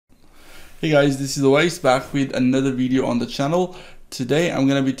Hey guys, this is Awais back with another video on the channel. Today I'm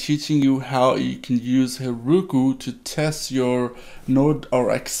going to be teaching you how you can use Heroku to test your Node or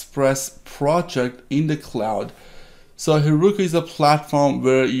Express project in the cloud. So Heroku is a platform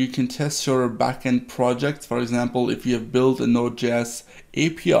where you can test your backend projects. For example, if you have built a Node.js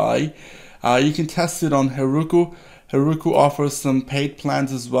API, you can test it on Heroku. Heroku offers some paid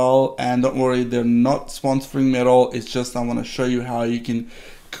plans as well, and don't worry, they're not sponsoring me at all. It's just I want to show you how you can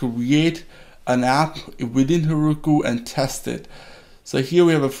create an app within Heroku and test it. So here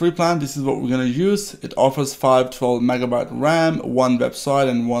we have a free plan. This is what we're going to use. It offers 512 megabyte RAM, one website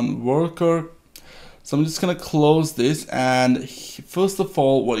and one worker. So I'm just going to close this, and first of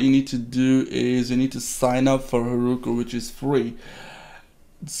all what you need to do is you need to sign up for Heroku, which is free.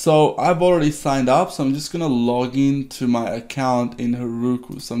 So I've already signed up, so I'm just gonna log in to my account in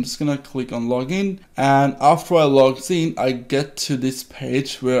Heroku. So I'm just gonna click on login, and after I log in, I get to this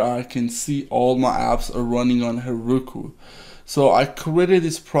page where I can see all my apps are running on Heroku. So I created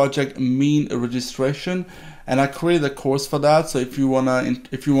this project mean registration, and I created a course for that. So if you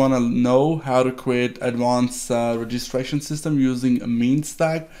wanna know how to create advanced registration system using a mean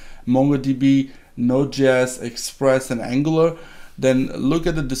stack, MongoDB, Node.js, Express, and Angular, then look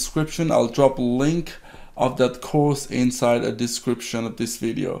at the description. I'll drop a link of that course inside a description of this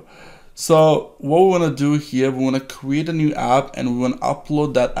video. So what we want to do here, we want to create a new app and we want to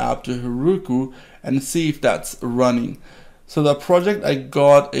upload that app to Heroku and see if that's running. So the project I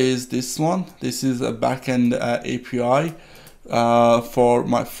got is this one. This is a backend API for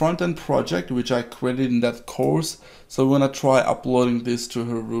my front-end project, which I created in that course. So we're going to try uploading this to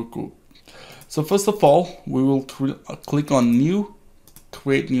Heroku. So first of all, we will click on new,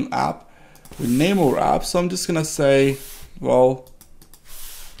 create new app. We name our app. So I'm just gonna say, well,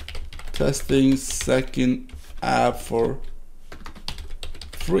 testing second app for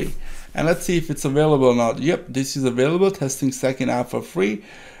free. And let's see if it's available or not. Yep, this is available, testing second app for free.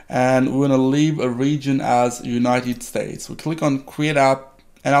 And we're gonna leave a region as United States. We click on create app,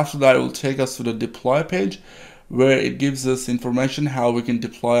 and after that it will take us to the deploy page, where it gives us information how we can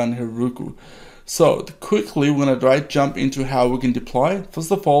deploy on Heroku. So quickly, we're gonna jump into how we can deploy.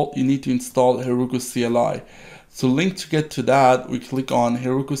 First of all, you need to install Heroku CLI. So link to get to that, we click on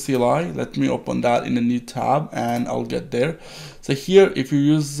Heroku CLI. Let me open that in a new tab and I'll get there. So here, if you're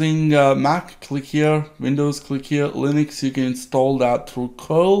using Mac, click here, Windows, click here, Linux, you can install that through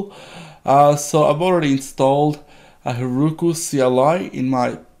curl. So I've already installed a Heroku CLI in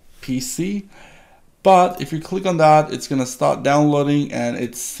my PC. But if you click on that, it's gonna start downloading, and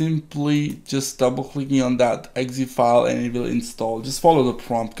it's simply just double clicking on that exe file and it will install. Just follow the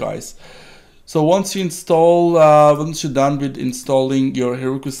prompt, guys. So once you install, once you're done with installing your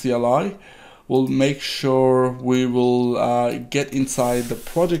Heroku CLI, we'll make sure we will get inside the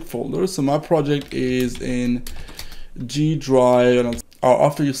project folder. So my project is in G Drive, and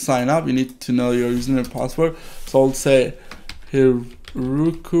after you sign up, you need to know your username and password. So I'll say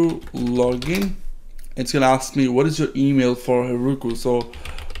Heroku login. It's gonna ask me what is your email for Heroku. So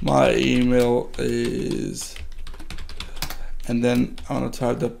my email is, and then I'm gonna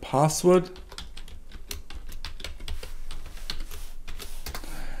type the password.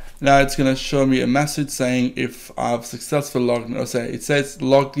 Now it's gonna show me a message saying if I've successfully logged in, or say it says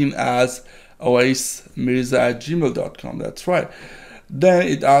logged in as awaismirza@gmail.com. That's right. Then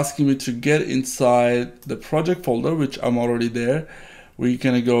it's asking me to get inside the project folder, which I'm already there. We're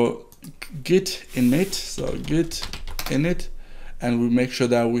gonna go git init, so git init, and we make sure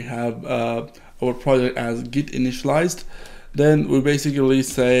that we have our project as git initialized. Then we basically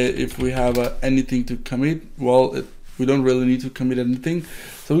say if we have anything to commit. Well, we don't really need to commit anything,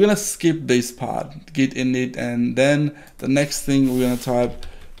 so we're gonna skip this part, git init, and then the next thing we're gonna type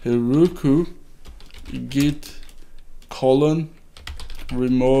Heroku git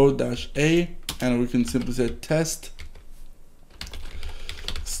 :remote-a, and we can simply say test,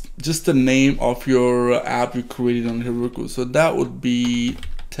 just the name of your app you created on Heroku. So that would be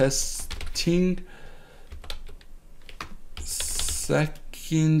testing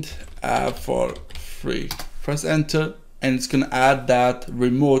second app for free. Press enter, and it's gonna add that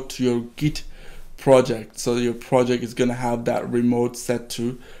remote to your Git project. So your project is gonna have that remote set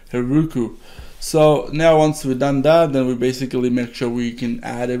to Heroku. So now once we've done that, then we basically make sure we can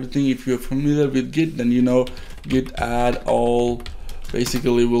add everything. If you're familiar with Git, then you know git add all.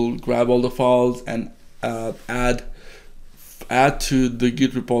 Basically, we'll grab all the files and add to the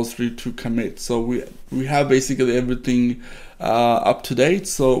Git repository to commit. So we have basically everything up to date.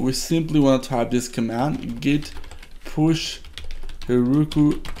 So we simply want to type this command: git push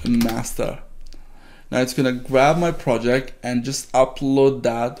Heroku master. Now it's gonna grab my project and just upload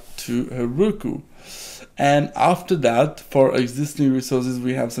that to Heroku. And after that, for existing resources,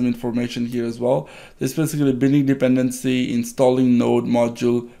 we have some information here as well. There's basically building dependency, installing node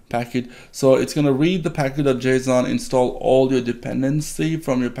module package. So it's going to read the package.json, install all your dependency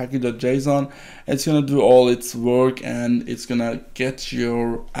from your package.json. It's going to do all its work, and it's going to get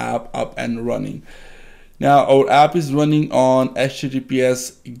your app up and running. Now our app is running on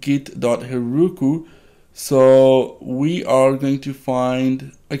https git.heroku. So we are going to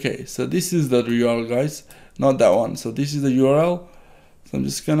find, okay, so this is the URL, guys, not that one. So this is the URL. So I'm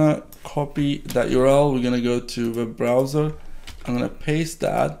just gonna copy that URL. We're gonna go to web browser. I'm gonna paste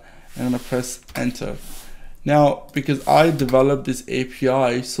that. I'm gonna press enter. Now, because I developed this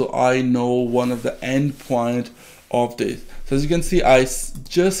API, so I know one of the endpoint of this. So as you can see, I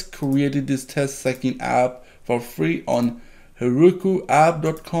just created this test second app for free on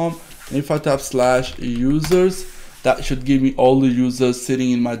herokuapp.com. and if I tap /users, that should give me all the users sitting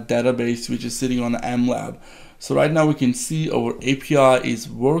in my database, which is sitting on the MLab. So right now we can see our API is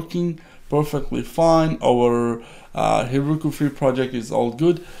working perfectly fine. Our Heroku free project is all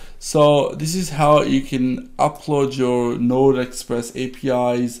good. So this is how you can upload your Node Express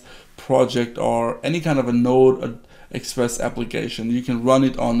APIs project or any kind of a Node Express application. You can run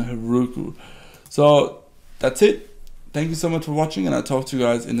it on Heroku. So that's it. Thank you so much for watching, and I'll talk to you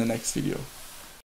guys in the next video.